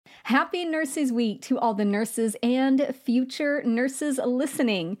Happy Nurses Week to all the nurses and future nurses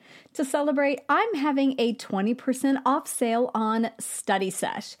listening. To celebrate, I'm having a 20% off sale on Study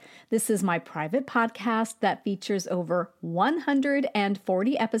Sesh. This is my private podcast that features over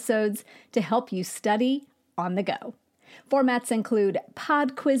 140 episodes to help you study on the go. Formats include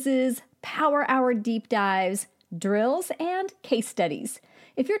pod quizzes, power hour deep dives, drills, and case studies.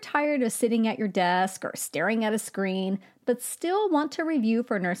 If you're tired of sitting at your desk or staring at a screen, but still want to review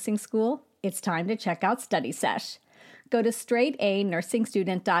for nursing school, it's time to check out Study Sesh. Go to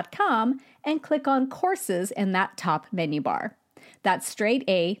straightanursingstudent.com and click on Courses in that top menu bar. That's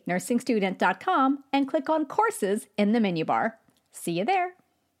straightanursingstudent.com and click on Courses in the menu bar. See you there.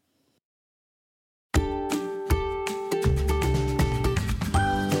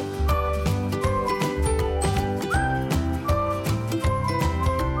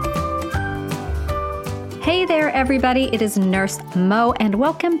 Hey there, everybody. It is Nurse Mo, and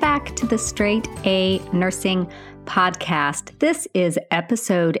welcome back to the Straight A Nursing Podcast. This is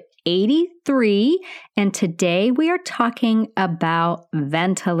episode 83, and today we are talking about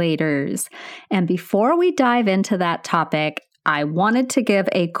ventilators. And before we dive into that topic, I wanted to give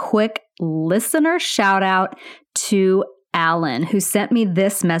a quick listener shout out to Alan, who sent me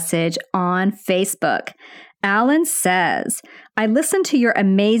this message on Facebook. Alan says, I listen to your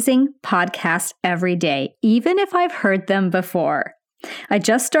amazing podcast every day, even if I've heard them before. I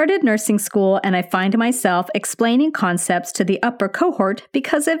just started nursing school and I find myself explaining concepts to the upper cohort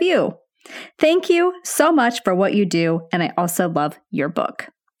because of you. Thank you so much for what you do, and I also love your book.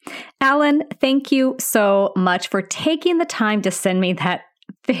 Alan, thank you so much for taking the time to send me that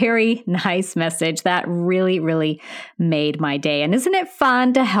very nice message. That really made my day. And isn't it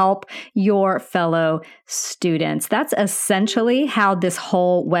fun to help your fellow students? That's essentially how this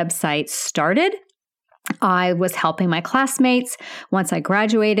whole website started. I was helping my classmates. Once I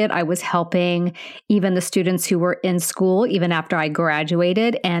graduated, I was helping even the students who were in school even after I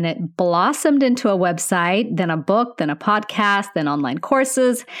graduated, and it blossomed into a website, then a book, then a podcast, then online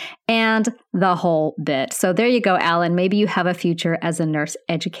courses, and the whole bit. So there you go, Alan. Maybe you have a future as a nurse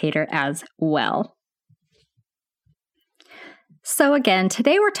educator as well. So again,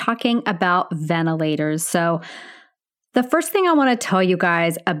 today we're talking about ventilators. So the first thing I want to tell you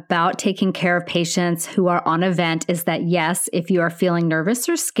guys about taking care of patients who are on a vent is that yes, if you are feeling nervous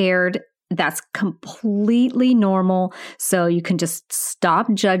or scared, that's completely normal. So you can just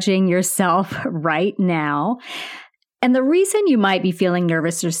stop judging yourself right now. And the reason you might be feeling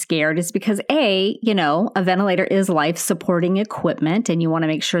nervous or scared is because a ventilator is life-supporting equipment, and you want to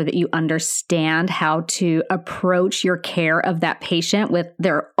make sure that you understand how to approach your care of that patient with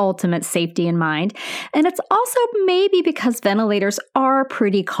their ultimate safety in mind. And it's also maybe because ventilators are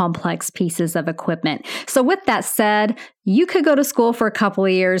pretty complex pieces of equipment. So with that said, you could go to school for a couple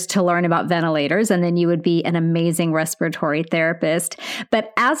of years to learn about ventilators, and then you would be an amazing respiratory therapist.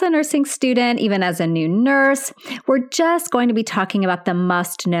 But as a nursing student, even as a new nurse, we're just going to be talking about the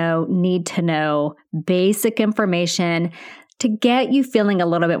must-know, need-to-know, basic information to get you feeling a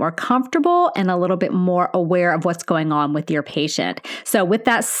little bit more comfortable and a little bit more aware of what's going on with your patient. So with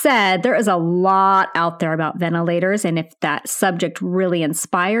that said, there is a lot out there about ventilators, and if that subject really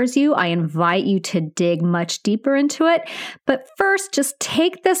inspires you, I invite you to dig much deeper into it. But first, just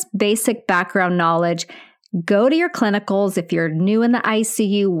take this basic background knowledge. Go to your clinicals. If you're new in the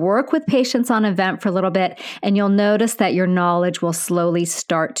ICU, work with patients on a vent for a little bit, and you'll notice that your knowledge will slowly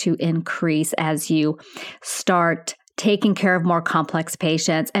start to increase as you start taking care of more complex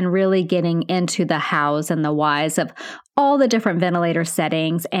patients and really getting into the hows and the whys of all the different ventilator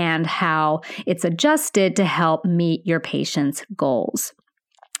settings and how it's adjusted to help meet your patient's goals.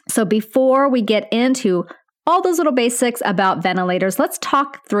 So before we get into all those little basics about ventilators, let's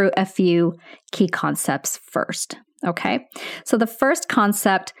talk through a few key concepts first, okay? So the first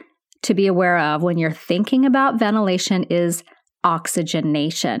concept to be aware of when you're thinking about ventilation is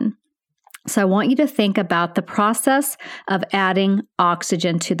oxygenation. So I want you to think about the process of adding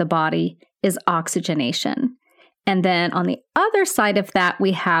oxygen to the body is oxygenation. And then on the other side of that,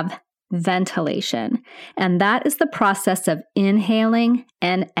 we have ventilation. And that is the process of inhaling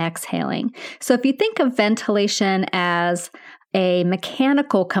and exhaling. So if you think of ventilation as a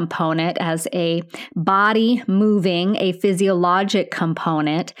mechanical component, as a body moving, a physiologic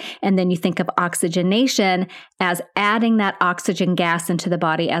component, and then you think of oxygenation as adding that oxygen gas into the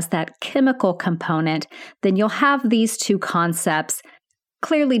body as that chemical component, then you'll have these two concepts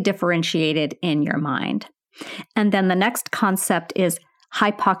clearly differentiated in your mind. And then the next concept is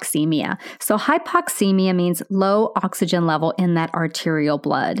hypoxemia. So hypoxemia means low oxygen level in that arterial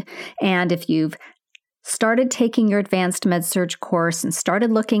blood. And if you've started taking your advanced med-surg course and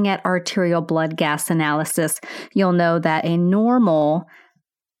started looking at arterial blood gas analysis, you'll know that a normal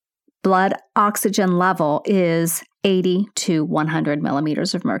blood oxygen level is 80 to 100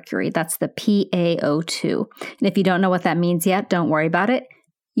 millimeters of mercury. That's the PaO2. And if you don't know what that means yet, don't worry about it.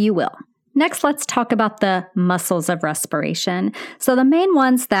 You will. Next, let's talk about the muscles of respiration. So the main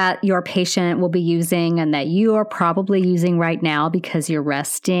ones that your patient will be using and that you are probably using right now because you're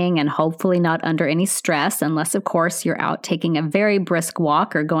resting and hopefully not under any stress, unless, of course, you're out taking a very brisk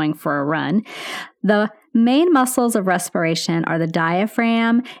walk or going for a run. The main muscles of respiration are the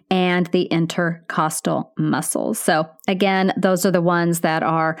diaphragm and the intercostal muscles. So again, those are the ones that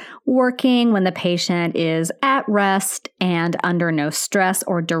are working when the patient is at rest and under no stress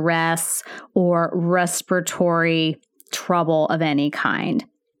or duress or respiratory trouble of any kind.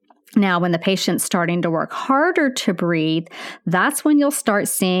 Now, when the patient's starting to work harder to breathe, that's when you'll start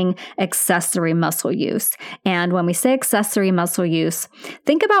seeing accessory muscle use. And when we say accessory muscle use,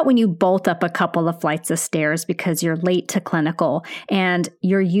 think about when you bolt up a couple of flights of stairs because you're late to clinical and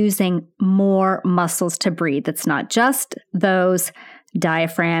you're using more muscles to breathe. It's not just those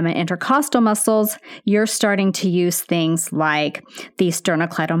diaphragm and intercostal muscles. You're starting to use things like the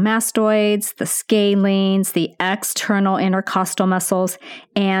sternocleidomastoids, the scalenes, the external intercostal muscles,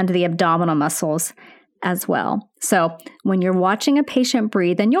 and the abdominal muscles as well. So when you're watching a patient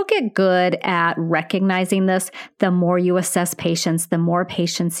breathe, and you'll get good at recognizing this, the more you assess patients, the more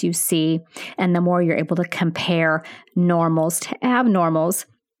patients you see, and the more you're able to compare normals to abnormals,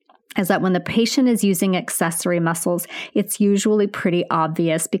 is that when the patient is using accessory muscles, it's usually pretty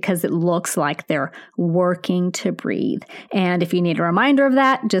obvious because it looks like they're working to breathe. And if you need a reminder of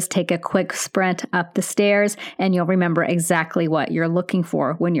that, just take a quick sprint up the stairs and you'll remember exactly what you're looking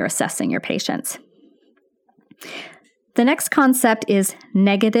for when you're assessing your patients. The next concept is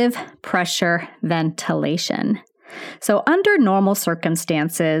negative pressure ventilation. So under normal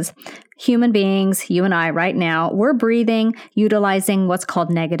circumstances, human beings, you and I right now, we're breathing utilizing what's called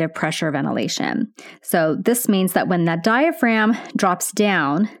negative pressure ventilation. So this means that when that diaphragm drops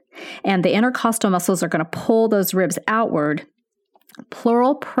down and the intercostal muscles are going to pull those ribs outward,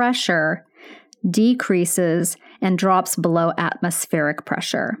 pleural pressure decreases and drops below atmospheric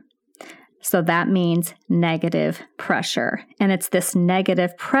pressure. So that means negative pressure. And it's this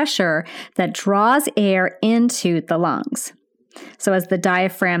negative pressure that draws air into the lungs. So as the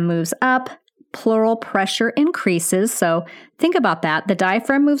diaphragm moves up, pleural pressure increases. So think about that. The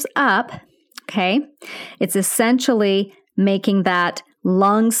diaphragm moves up, okay? It's essentially making that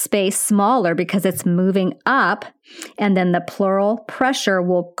lung space smaller because it's moving up, and then the pleural pressure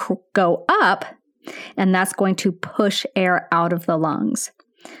will go up, and that's going to push air out of the lungs.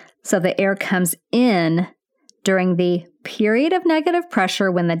 So the air comes in during the period of negative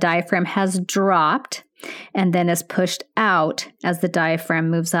pressure when the diaphragm has dropped and then is pushed out as the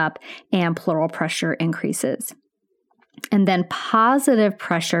diaphragm moves up and pleural pressure increases. And then positive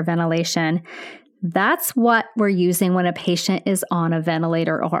pressure ventilation, that's what we're using when a patient is on a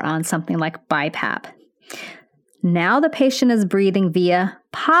ventilator or on something like BiPAP. Now the patient is breathing via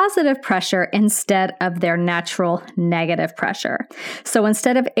positive pressure instead of their natural negative pressure. So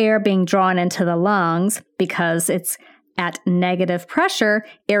instead of air being drawn into the lungs because it's at negative pressure,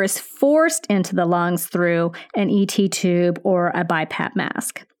 air is forced into the lungs through an ET tube or a BiPAP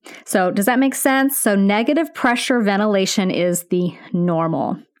mask. So does that make sense? So negative pressure ventilation is the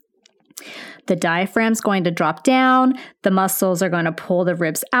normal. The diaphragm's going to drop down, the muscles are going to pull the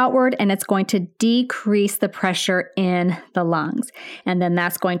ribs outward, and it's going to decrease the pressure in the lungs. And then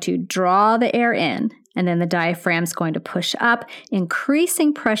that's going to draw the air in, and then the diaphragm's going to push up,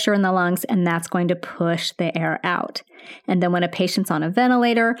 increasing pressure in the lungs, and that's going to push the air out. And then when a patient's on a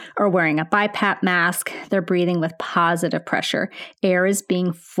ventilator or wearing a BiPAP mask, they're breathing with positive pressure. Air is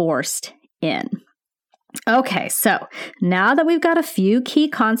being forced in. Okay, so now that we've got a few key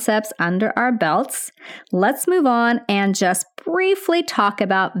concepts under our belts, let's move on and just briefly talk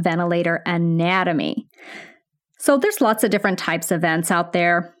about ventilator anatomy. So there's lots of different types of vents out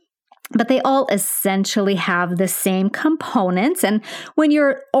there, but they all essentially have the same components. And when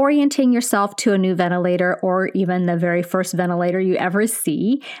you're orienting yourself to a new ventilator or even the very first ventilator you ever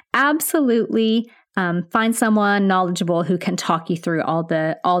see, absolutely find someone knowledgeable who can talk you through all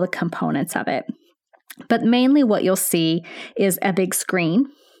the components of it. But mainly what you'll see is a big screen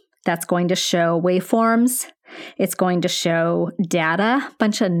that's going to show waveforms. It's going to show data, a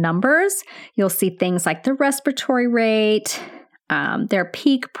bunch of numbers. You'll see things like the respiratory rate, their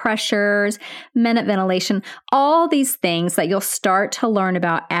peak pressures, minute ventilation, all these things that you'll start to learn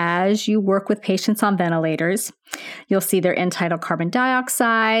about as you work with patients on ventilators. You'll see their end-tidal carbon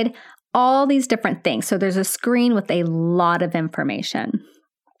dioxide, all these different things. So there's a screen with a lot of information.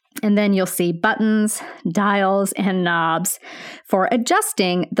 And then you'll see buttons, dials, and knobs for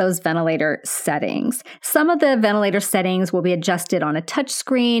adjusting those ventilator settings. Some of the ventilator settings will be adjusted on a touch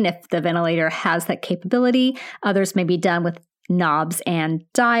screen if the ventilator has that capability. Others may be done with knobs and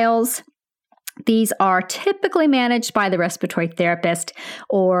dials. These are typically managed by the respiratory therapist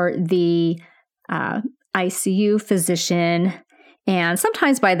or the ICU physician, and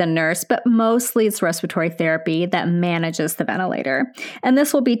sometimes by the nurse, but mostly it's respiratory therapy that manages the ventilator. And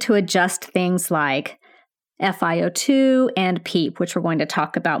this will be to adjust things like FiO2 and PEEP, which we're going to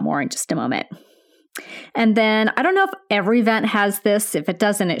talk about more in just a moment. And then I don't know if every vent has this. If it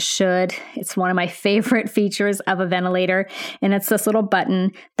doesn't, it should. It's one of my favorite features of a ventilator, and it's this little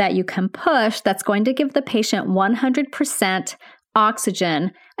button that you can push that's going to give the patient 100%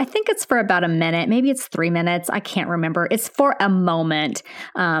 oxygen. I think it's for about a minute. Maybe it's 3 minutes. I can't remember. It's for a moment.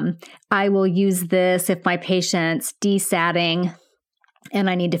 I will use this if my patient's desatting and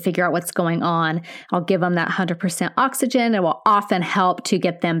I need to figure out what's going on. I'll give them that 100% oxygen. It will often help to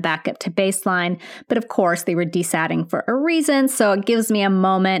get them back up to baseline. But of course, they were desatting for a reason. So it gives me a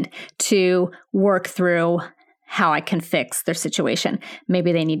moment to work through how I can fix their situation.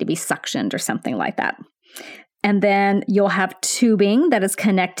 Maybe they need to be suctioned or something like that. And then you'll have tubing that is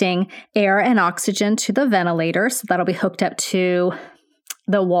connecting air and oxygen to the ventilator. So that'll be hooked up to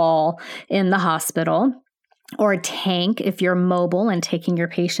the wall in the hospital, or a tank if you're mobile and taking your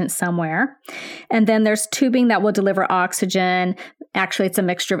patient somewhere. And then there's tubing that will deliver oxygen. Actually, it's a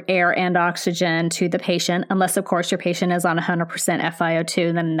mixture of air and oxygen to the patient, unless, of course, your patient is on 100%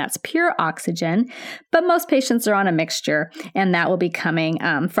 FiO2, then that's pure oxygen. But most patients are on a mixture, and that will be coming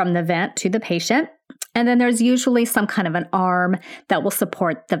from the vent to the patient. And then there's usually some kind of an arm that will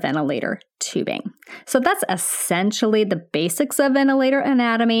support the ventilator tubing. So that's essentially the basics of ventilator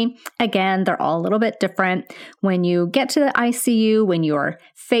anatomy. Again, they're all a little bit different. When you get to the ICU, when you're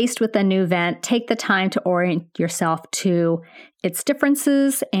faced with a new vent, take the time to orient yourself to its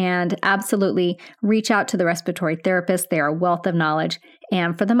differences and absolutely reach out to the respiratory therapist. They are a wealth of knowledge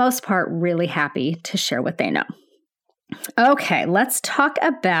and, for the most part, really happy to share what they know. Okay, let's talk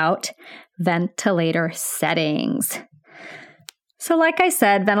about ventilator settings. So like I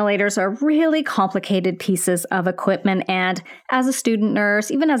said, ventilators are really complicated pieces of equipment, and as a student nurse,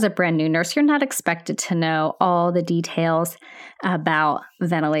 even as a brand new nurse, you're not expected to know all the details about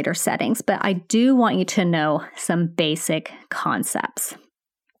ventilator settings, but I do want you to know some basic concepts.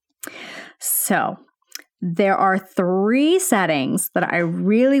 So there are 3 settings that I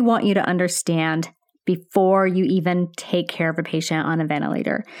really want you to understand before you even take care of a patient on a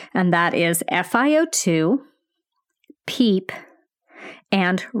ventilator, and that is FiO2, PEEP,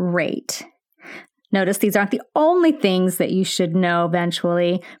 and rate. Notice these aren't the only things that you should know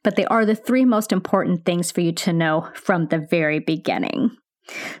eventually, but they are the 3 most important things for you to know from the very beginning.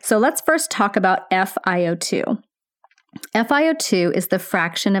 So let's first talk about FiO2. FiO2 is the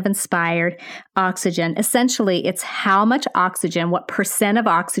fraction of inspired oxygen. Essentially, it's how much oxygen, what percent of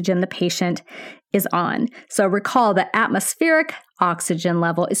oxygen the patient is on. So recall that atmospheric oxygen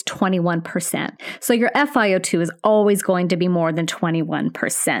level is 21%. So your FiO2 is always going to be more than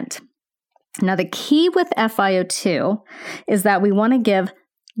 21%. Now, the key with FiO2 is that we want to give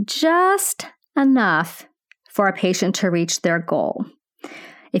just enough for a patient to reach their goal.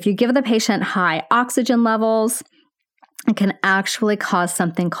 If you give the patient high oxygen levels, it can actually cause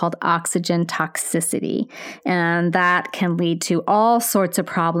something called oxygen toxicity, and that can lead to all sorts of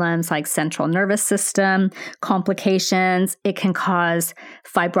problems like central nervous system complications. It can cause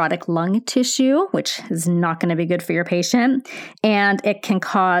fibrotic lung tissue, which is not going to be good for your patient, and it can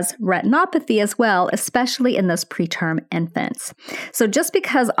cause retinopathy as well, especially in those preterm infants. So just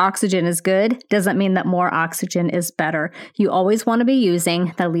because oxygen is good doesn't mean that more oxygen is better. You always want to be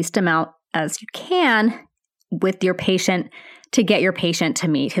using the least amount as you can with your patient to get your patient to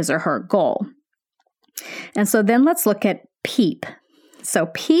meet his or her goal. And so then let's look at PEEP. So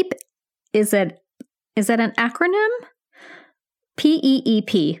PEEP, is it an acronym?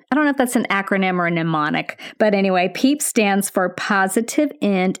 PEEP. I don't know if that's an acronym or a mnemonic, but anyway, PEEP stands for positive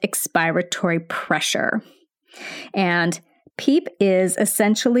end expiratory pressure. And PEEP is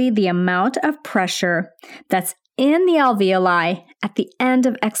essentially the amount of pressure that's in the alveoli at the end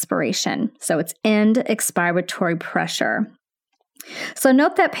of expiration. So it's end expiratory pressure. So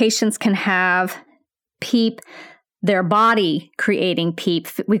note that patients can have PEEP, their body creating PEEP.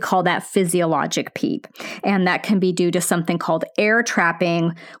 We call that physiologic PEEP. And that can be due to something called air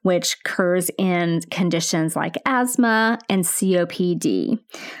trapping, which occurs in conditions like asthma and COPD.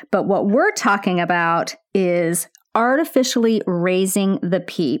 But what we're talking about is artificially raising the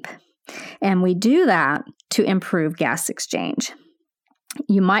PEEP. And we do that to improve gas exchange.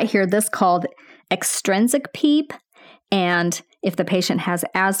 You might hear this called extrinsic PEEP. And if the patient has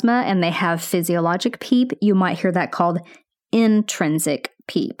asthma and they have physiologic PEEP, you might hear that called intrinsic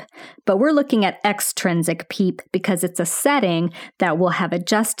PEEP. But we're looking at extrinsic PEEP because it's a setting that we'll have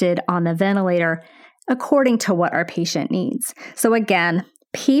adjusted on the ventilator according to what our patient needs. So again,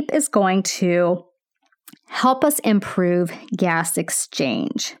 PEEP is going to help us improve gas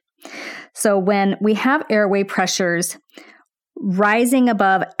exchange. So when we have airway pressures rising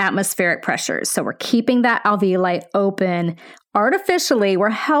above atmospheric pressures, so we're keeping that alveoli open artificially, we're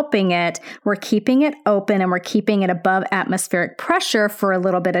helping it, we're keeping it open, and we're keeping it above atmospheric pressure for a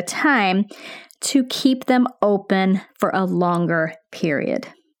little bit of time to keep them open for a longer period.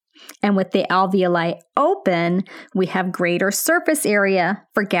 And with the alveoli open, we have greater surface area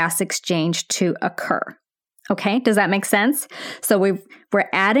for gas exchange to occur. Okay, does that make sense? So we're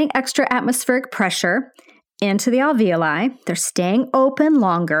adding extra atmospheric pressure into the alveoli. They're staying open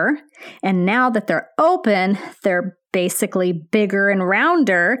longer. And now that they're open, they're basically bigger and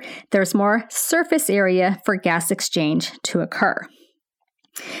rounder. There's more surface area for gas exchange to occur.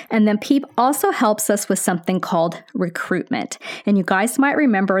 And then PEEP also helps us with something called recruitment. And you guys might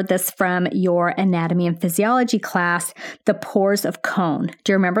remember this from your anatomy and physiology class, the pores of Kohn.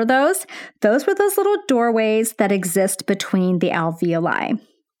 Do you remember those? Those were those little doorways that exist between the alveoli.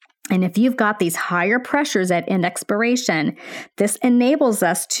 And if you've got these higher pressures at end expiration, this enables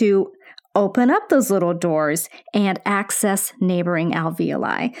us to open up those little doors and access neighboring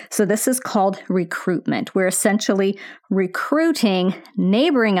alveoli. So this is called recruitment. We're essentially recruiting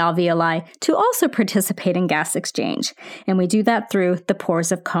neighboring alveoli to also participate in gas exchange. And we do that through the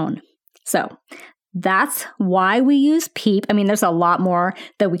pores of Kohn. So that's why we use PEEP. I mean, there's a lot more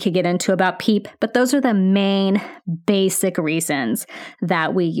that we could get into about PEEP, but those are the main basic reasons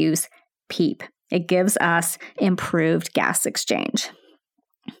that we use PEEP. It gives us improved gas exchange.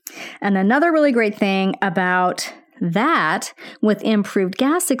 And another really great thing about that with improved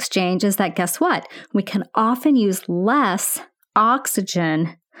gas exchange is that, guess what? We can often use less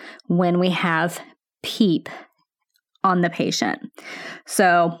oxygen when we have PEEP on the patient.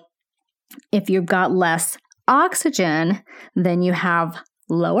 So if you've got less oxygen, then you have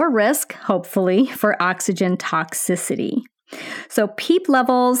lower risk, hopefully, for oxygen toxicity. So PEEP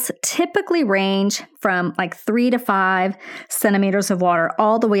levels typically range from like 3 to 5 centimeters of water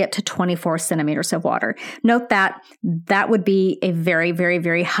all the way up to 24 centimeters of water. Note that that would be a very, very,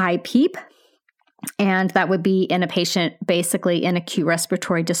 very high PEEP. And that would be in a patient basically in acute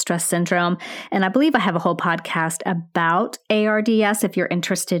respiratory distress syndrome. And I believe I have a whole podcast about ARDS if you're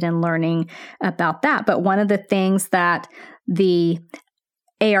interested in learning about that. But one of the things that the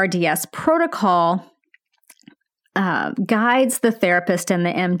ARDS protocol guides the therapist and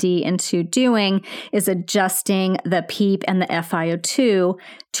the MD into doing is adjusting the PEEP and the FiO2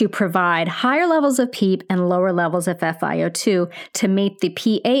 to provide higher levels of PEEP and lower levels of FiO2 to meet the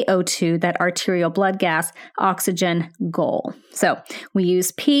PaO2, that arterial blood gas, oxygen goal. So we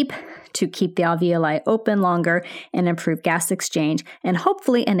use PEEP to keep the alveoli open longer and improve gas exchange, and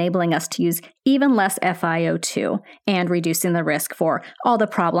hopefully enabling us to use even less FiO2 and reducing the risk for all the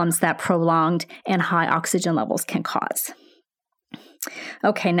problems that prolonged and high oxygen levels can cause.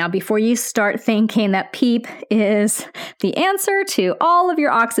 Okay, now before you start thinking that PEEP is the answer to all of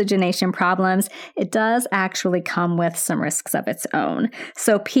your oxygenation problems, it does actually come with some risks of its own.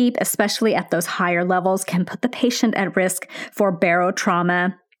 So PEEP, especially at those higher levels, can put the patient at risk for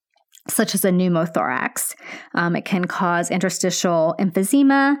barotrauma, such as a pneumothorax. It can cause interstitial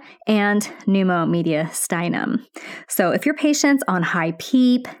emphysema and pneumomediastinum. So if your patient's on high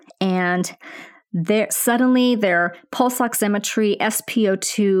PEEP and suddenly their pulse oximetry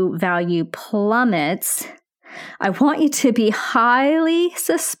SpO2 value plummets, I want you to be highly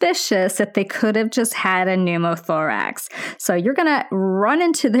suspicious that they could have just had a pneumothorax. So you're going to run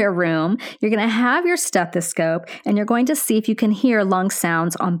into their room, you're going to have your stethoscope, and you're going to see if you can hear lung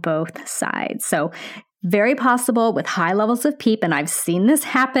sounds on both sides. So very possible with high levels of PEEP, and I've seen this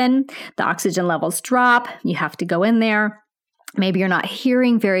happen. The oxygen levels drop, you have to go in there. Maybe you're not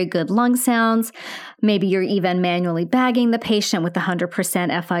hearing very good lung sounds. Maybe you're even manually bagging the patient with 100%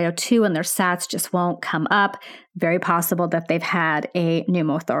 FiO2 and their SATs just won't come up. Very possible that they've had a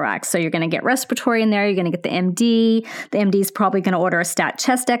pneumothorax. So you're going to get respiratory in there. You're going to get the MD. The MD is probably going to order a stat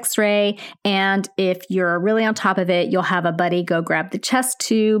chest x-ray. And if you're really on top of it, you'll have a buddy go grab the chest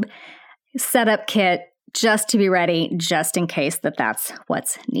tube, setup kit, just to be ready, just in case that's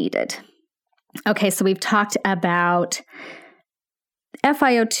what's needed. Okay, so we've talked about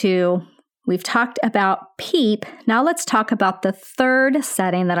FiO2, We've talked about PEEP. Now let's talk about the third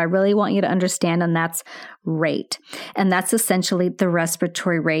setting that I really want you to understand, and that's rate. And that's essentially the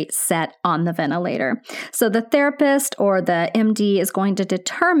respiratory rate set on the ventilator. So the therapist or the MD is going to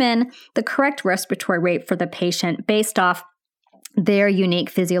determine the correct respiratory rate for the patient based off their unique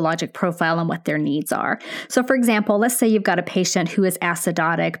physiologic profile and what their needs are. So for example, let's say you've got a patient who is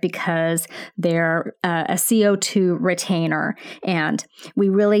acidotic because they're a CO2 retainer and we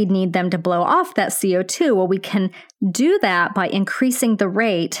really need them to blow off that CO2. Well, we can do that by increasing the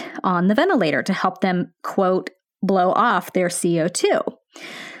rate on the ventilator to help them, quote, blow off their CO2.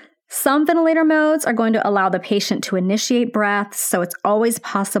 Some ventilator modes are going to allow the patient to initiate breaths, so it's always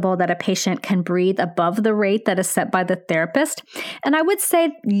possible that a patient can breathe above the rate that is set by the therapist. And I would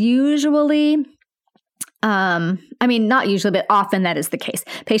say usually, not usually, but often that is the case.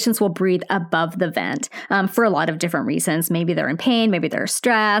 Patients will breathe above the vent for a lot of different reasons. Maybe they're in pain, maybe they're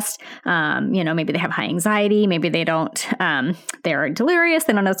stressed, maybe they have high anxiety, maybe they don't, they're delirious,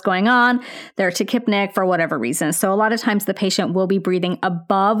 they don't know what's going on, they're tachypnic for whatever reason. So a lot of times the patient will be breathing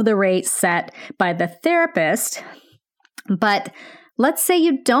above the rate set by the therapist, but let's say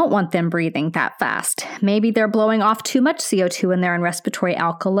you don't want them breathing that fast. Maybe they're blowing off too much CO2 and they're in respiratory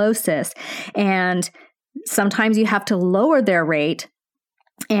alkalosis, and sometimes you have to lower their rate,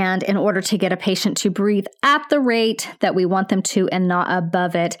 and in order to get a patient to breathe at the rate that we want them to and not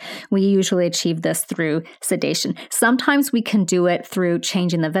above it, we usually achieve this through sedation. Sometimes we can do it through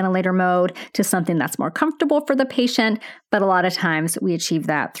changing the ventilator mode to something that's more comfortable for the patient, but a lot of times we achieve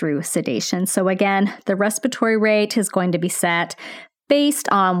that through sedation. So again, the respiratory rate is going to be set based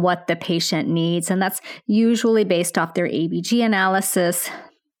on what the patient needs, and that's usually based off their ABG analysis,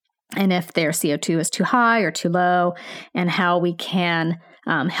 and if their CO2 is too high or too low, and how we can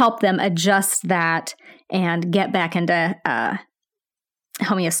help them adjust that and get back into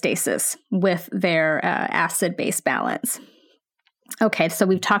homeostasis with their acid-base balance. Okay, so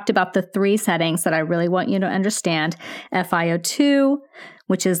we've talked about the three settings that I really want you to understand. FiO2,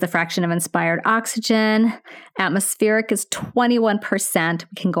 which is the fraction of inspired oxygen. Atmospheric is 21%.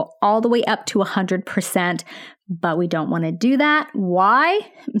 We can go all the way up to 100%, but we don't want to do that. Why?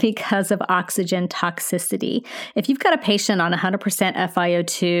 Because of oxygen toxicity. If you've got a patient on 100%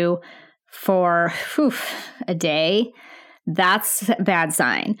 FiO2 for a day, that's a bad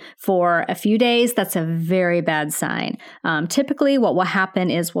sign. For a few days, that's a very bad sign. Typically, what will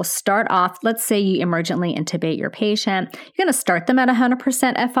happen is we'll start off, let's say you emergently intubate your patient. You're going to start them at 100%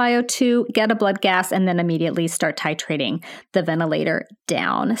 FiO2, get a blood gas, and then immediately start titrating the ventilator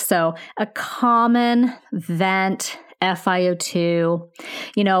down. So a common vent FiO2,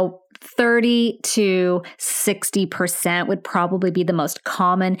 30 to 60% would probably be the most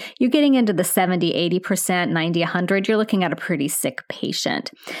common. You're getting into the 70, 80%, 90, 100, you're looking at a pretty sick patient.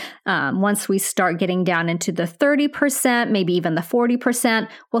 Once we start getting down into the 30%, maybe even the 40%,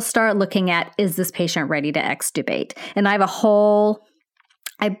 we'll start looking at, is this patient ready to extubate? And I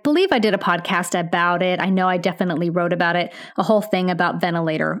believe I did a podcast about it. I know I definitely wrote about it, a whole thing about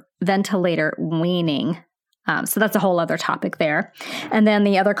ventilator weaning. So that's a whole other topic there. And then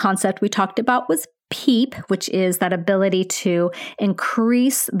the other concept we talked about was PEEP, which is that ability to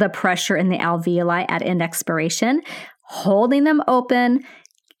increase the pressure in the alveoli at end expiration, holding them open,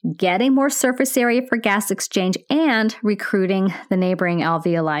 getting more surface area for gas exchange, and recruiting the neighboring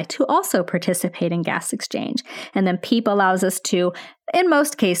alveoli to also participate in gas exchange. And then PEEP allows us to, in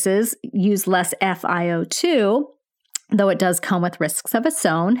most cases, use less FiO2, though it does come with risks of its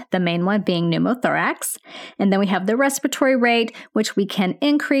own, the main one being pneumothorax. And then we have the respiratory rate, which we can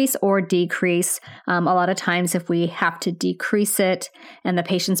increase or decrease. A lot of times if we have to decrease it and the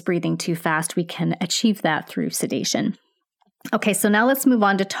patient's breathing too fast, we can achieve that through sedation. Okay, so now let's move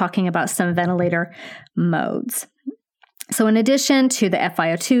on to talking about some ventilator modes. So in addition to the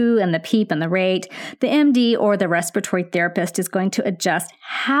FiO2 and the PEEP and the rate, the MD or the respiratory therapist is going to adjust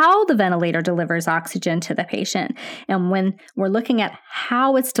how the ventilator delivers oxygen to the patient. And when we're looking at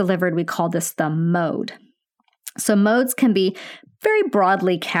how it's delivered, we call this the mode. So modes can be very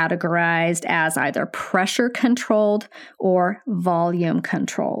broadly categorized as either pressure controlled or volume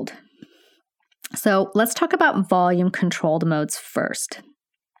controlled. So let's talk about volume controlled modes first.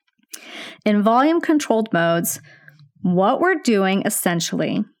 In volume controlled modes, what we're doing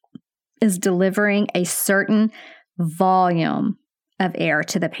essentially is delivering a certain volume of air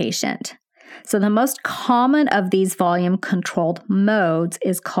to the patient. So the most common of these volume-controlled modes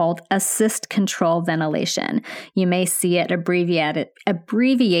is called assist control ventilation. You may see it abbreviated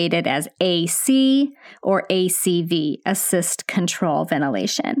as AC or ACV, assist control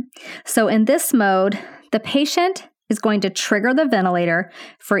ventilation. So in this mode, the patient is going to trigger the ventilator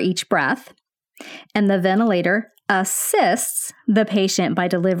for each breath, and the ventilator assists the patient by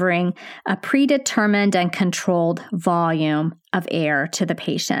delivering a predetermined and controlled volume of air to the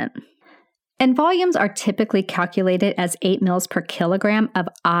patient. And volumes are typically calculated as 8 mils per kilogram of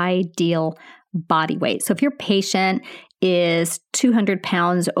ideal body weight. So if your patient is 200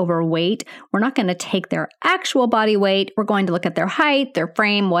 pounds overweight, we're not going to take their actual body weight. We're going to look at their height, their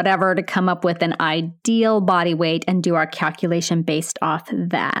frame, whatever, to come up with an ideal body weight and do our calculation based off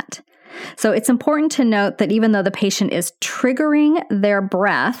that. So it's important to note that even though the patient is triggering their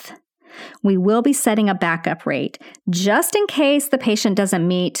breath, we will be setting a backup rate just in case the patient doesn't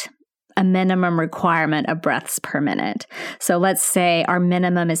meet a minimum requirement of breaths per minute. So let's say our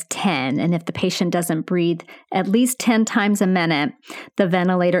minimum is 10, and if the patient doesn't breathe at least 10 times a minute, the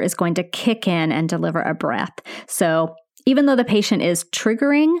ventilator is going to kick in and deliver a breath. So even though the patient is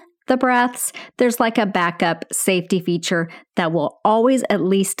triggering the breaths, there's like a backup safety feature that will always at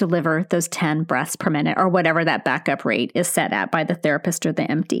least deliver those 10 breaths per minute, or whatever that backup rate is set at by the therapist or the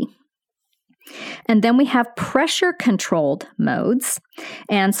MD. And then we have pressure-controlled modes.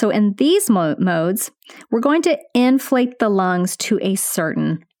 And so in these modes, we're going to inflate the lungs to a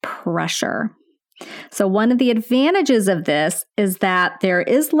certain pressure. So one of the advantages of this is that there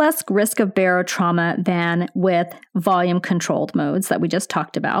is less risk of barotrauma than with volume-controlled modes that we just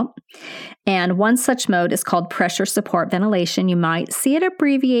talked about. And one such mode is called pressure support ventilation. You might see it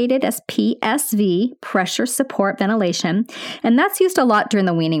abbreviated as PSV, pressure support ventilation. And that's used a lot during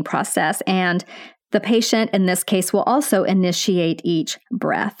the weaning process. And the patient, in this case, will also initiate each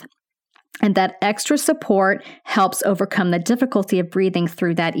breath. And that extra support helps overcome the difficulty of breathing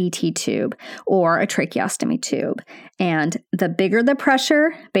through that ET tube or a tracheostomy tube. And the bigger the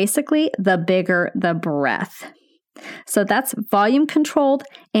pressure, basically, the bigger the breath. So that's volume controlled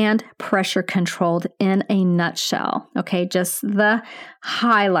and pressure controlled in a nutshell. Okay, just the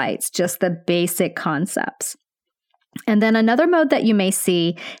highlights, just the basic concepts. And then another mode that you may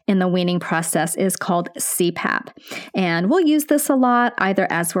see in the weaning process is called CPAP. And we'll use this a lot either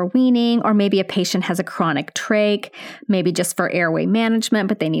as we're weaning, or maybe a patient has a chronic trach, maybe just for airway management,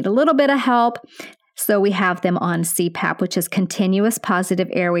 but they need a little bit of help. So we have them on CPAP, which is continuous positive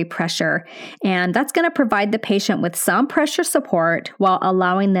airway pressure. And that's going to provide the patient with some pressure support while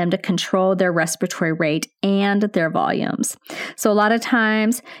allowing them to control their respiratory rate and their volumes. So a lot of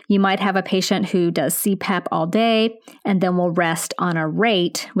times you might have a patient who does CPAP all day and then will rest on a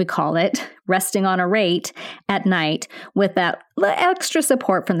rate, we call it resting on a rate at night, with that extra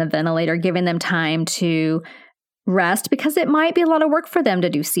support from the ventilator, giving them time to rest because it might be a lot of work for them to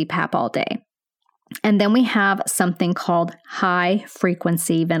do CPAP all day. And then we have something called high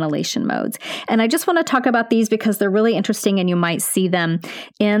frequency ventilation modes. And I just want to talk about these because they're really interesting and you might see them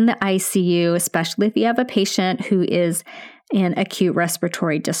in the ICU, especially if you have a patient who is in acute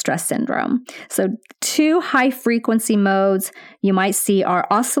respiratory distress syndrome. So 2 high frequency modes you might see are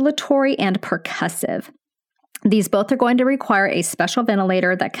oscillatory and percussive. These both are going to require a special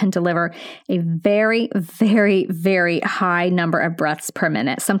ventilator that can deliver a very, very, very high number of breaths per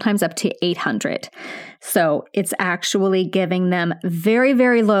minute, sometimes up to 800. So it's actually giving them very,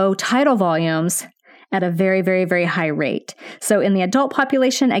 very low tidal volumes at a very, very, very high rate. So in the adult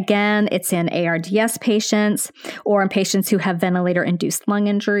population, again, it's in ARDS patients or in patients who have ventilator-induced lung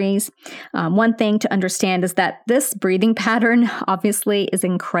injuries. One thing to understand is that this breathing pattern obviously is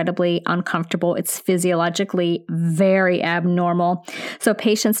incredibly uncomfortable. It's physiologically very abnormal. So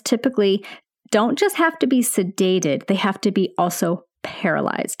patients typically don't just have to be sedated, they have to be also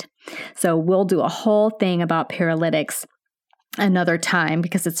paralyzed. So we'll do a whole thing about paralytics another time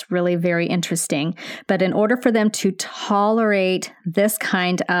because it's really very interesting. But in order for them to tolerate this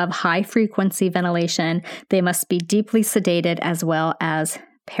kind of high frequency ventilation, they must be deeply sedated as well as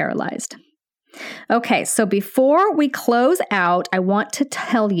paralyzed. Okay, so before we close out, I want to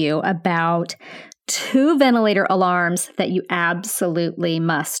tell you about 2 ventilator alarms that you absolutely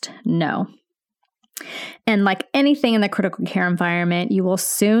must know. And like anything in the critical care environment, you will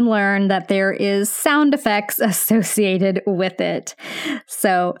soon learn that there is sound effects associated with it.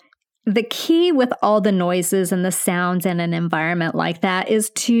 So the key with all the noises and the sounds in an environment like that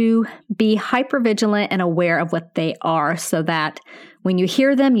is to be hypervigilant and aware of what they are so that when you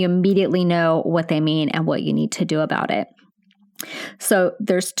hear them, you immediately know what they mean and what you need to do about it. So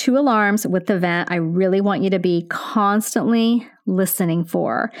there's 2 alarms with the vent I really want you to be constantly listening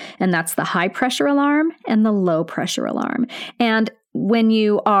for, and that's the high pressure alarm and the low pressure alarm. And when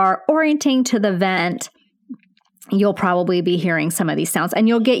you are orienting to the vent, you'll probably be hearing some of these sounds, and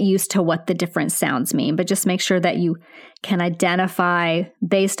you'll get used to what the different sounds mean, but just make sure that you can identify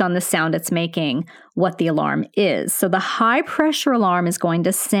based on the sound it's making what the alarm is. So the high pressure alarm is going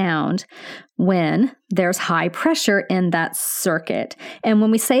to sound when there's high pressure in that circuit. And when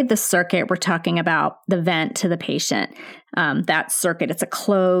we say the circuit, we're talking about the vent to the patient. That circuit, it's a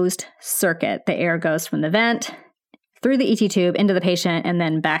closed circuit. The air goes from the vent through the ET tube into the patient and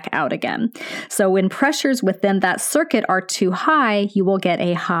then back out again. So when pressures within that circuit are too high, you will get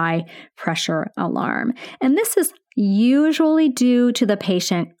a high pressure alarm. And this is usually due to the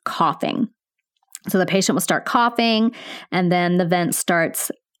patient coughing. So the patient will start coughing, and then the vent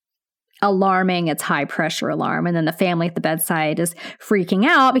starts alarming its high pressure alarm. And then the family at the bedside is freaking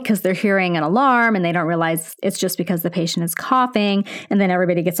out because they're hearing an alarm and they don't realize it's just because the patient is coughing. And then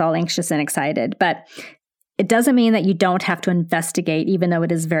everybody gets all anxious and excited. But it doesn't mean that you don't have to investigate, even though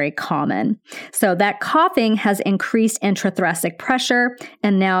it is very common. So that coughing has increased intrathoracic pressure,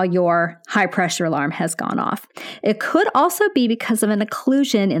 and now your high pressure alarm has gone off. It could also be because of an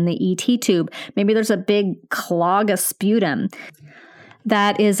occlusion in the ET tube. Maybe there's a big clog of sputum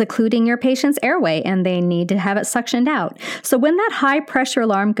that is occluding your patient's airway, and they need to have it suctioned out. So when that high pressure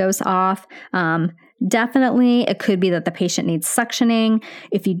alarm goes off, definitely, it could be that the patient needs suctioning.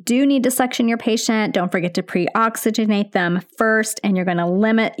 If you do need to suction your patient, don't forget to pre-oxygenate them first, and you're going to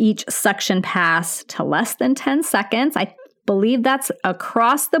limit each suction pass to less than 10 seconds. I believe that's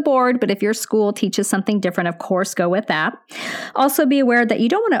across the board, but if your school teaches something different, of course, go with that. Also be aware that you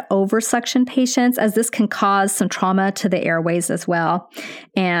don't want to over-suction patients, as this can cause some trauma to the airways as well.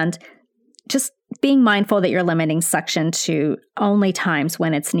 And just being mindful that you're limiting suction to only times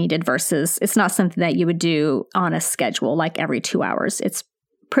when it's needed versus it's not something that you would do on a schedule like every 2 hours. It's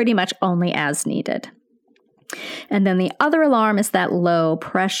pretty much only as needed. And then the other alarm is that low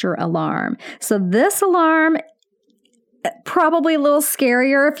pressure alarm. So this alarm, probably a little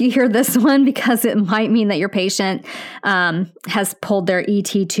scarier if you hear this one, because it might mean that your patient has pulled their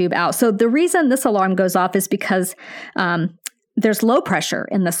ET tube out. So the reason this alarm goes off is because there's low pressure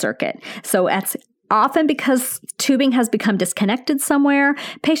in the circuit. So it's often because tubing has become disconnected somewhere.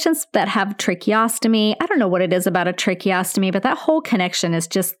 Patients that have tracheostomy, I don't know what it is about a tracheostomy, but that whole connection is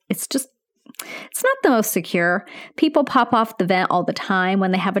it's not the most secure. People pop off the vent all the time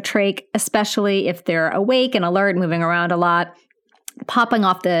when they have a trach, especially if they're awake and alert, moving around a lot, popping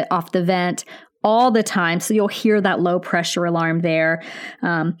off the vent all the time. So you'll hear that low pressure alarm there.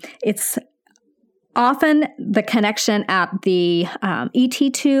 It's often the connection at the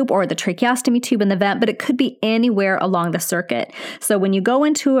ET tube or the tracheostomy tube in the vent, but it could be anywhere along the circuit. So when you go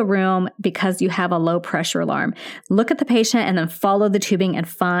into a room because you have a low pressure alarm, look at the patient and then follow the tubing and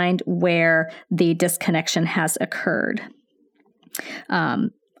find where the disconnection has occurred.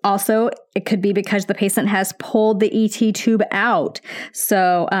 Also, it could be because the patient has pulled the ET tube out.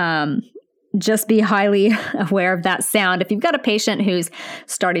 So, just be highly aware of that sound. If you've got a patient who's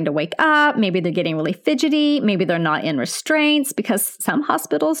starting to wake up, maybe they're getting really fidgety, maybe they're not in restraints, because some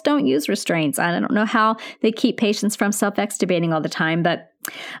hospitals don't use restraints. I don't know how they keep patients from self-extubating all the time, but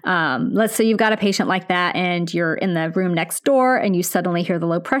let's say you've got a patient like that and you're in the room next door and you suddenly hear the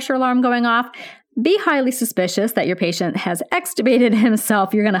low pressure alarm going off. Be highly suspicious that your patient has extubated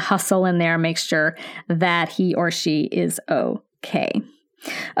himself. You're going to hustle in there and make sure that he or she is okay.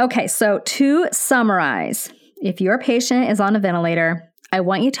 Okay, so to summarize, if your patient is on a ventilator, I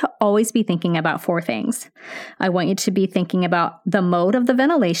want you to always be thinking about 4 things. I want you to be thinking about the mode of the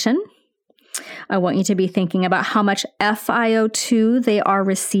ventilation. I want you to be thinking about how much FiO2 they are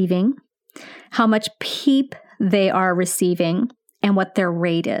receiving, how much PEEP they are receiving, and what their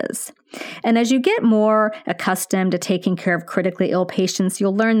rate is. And as you get more accustomed to taking care of critically ill patients,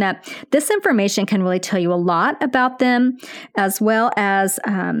 you'll learn that this information can really tell you a lot about them, as well as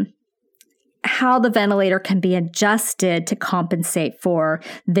how the ventilator can be adjusted to compensate for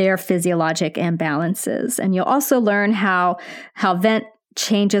their physiologic imbalances. And you'll also learn how vent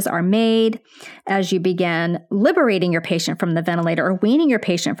changes are made as you begin liberating your patient from the ventilator or weaning your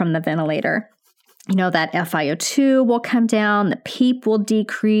patient from the ventilator. You know, that FiO2 will come down, the PEEP will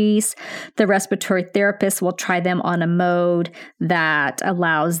decrease, the respiratory therapist will try them on a mode that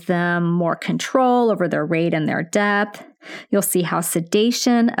allows them more control over their rate and their depth. You'll see how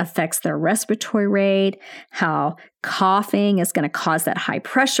sedation affects their respiratory rate, how coughing is going to cause that high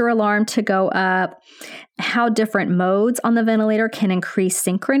pressure alarm to go up, how different modes on the ventilator can increase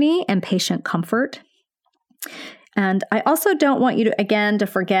synchrony and patient comfort. And I also don't want you to, again, to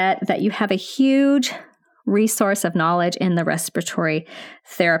forget that you have a huge resource of knowledge in the respiratory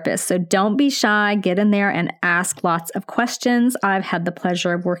therapist. So don't be shy. Get in there and ask lots of questions. I've had the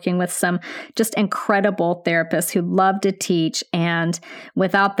pleasure of working with some just incredible therapists who love to teach. And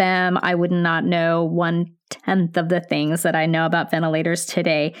without them, I would not know 1/10 of the things that I know about ventilators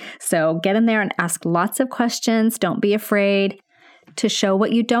today. So get in there and ask lots of questions. Don't be afraid to show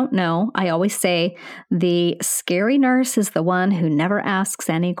what you don't know. I always say the scary nurse is the one who never asks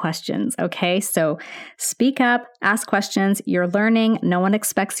any questions. Okay, so speak up, ask questions. You're learning. No one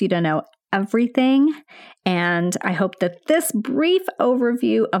expects you to know everything. And I hope that this brief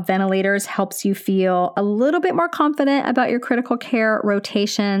overview of ventilators helps you feel a little bit more confident about your critical care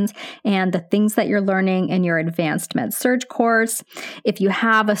rotations and the things that you're learning in your advanced med surg course. If you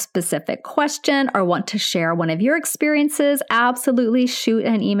have a specific question or want to share one of your experiences, absolutely shoot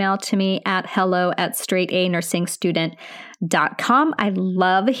an email to me at hello@straightanursingstudent.com. I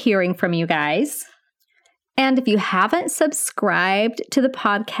love hearing from you guys. And if you haven't subscribed to the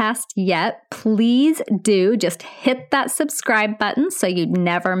podcast yet, please do just hit that subscribe button so you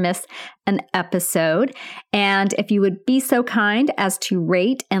never miss an episode. And if you would be so kind as to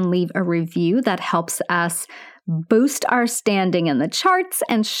rate and leave a review, that helps us boost our standing in the charts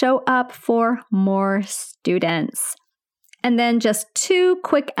and show up for more students. And then just 2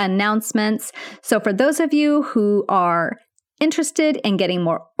 quick announcements. So for those of you who are interested in getting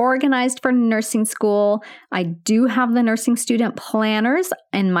more organized for nursing school, I do have the nursing student planners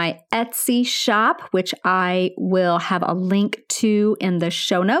in my Etsy shop, which I will have a link to in the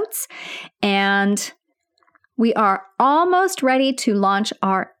show notes. And we are almost ready to launch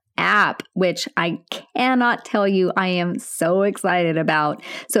our app, which I cannot tell you I am so excited about.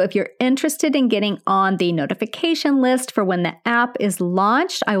 So if you're interested in getting on the notification list for when the app is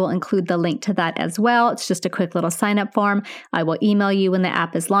launched, I will include the link to that as well. It's just a quick little sign up form. I will email you when the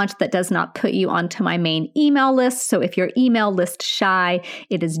app is launched. That does not put you onto my main email list. So if you're email list shy,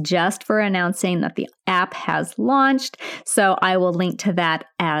 it is just for announcing that the app has launched. So I will link to that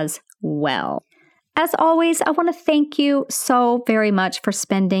as well. As always, I want to thank you so very much for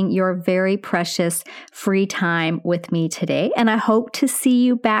spending your very precious free time with me today. And I hope to see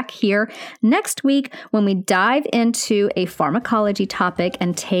you back here next week when we dive into a pharmacology topic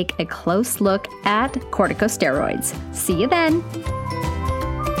and take a close look at corticosteroids. See you then.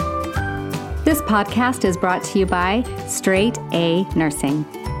 This podcast is brought to you by Straight A Nursing.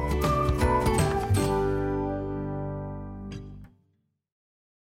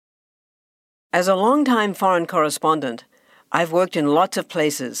 As a longtime foreign correspondent, I've worked in lots of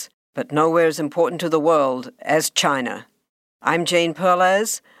places, but nowhere as important to the world as China. I'm Jane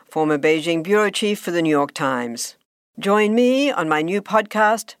Perlez, former Beijing bureau chief for the New York Times. Join me on my new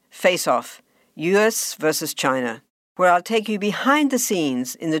podcast, Face Off, U.S. versus China, where I'll take you behind the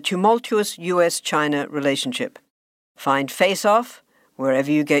scenes in the tumultuous U.S.-China relationship. Find Face Off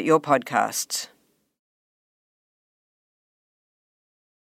wherever you get your podcasts.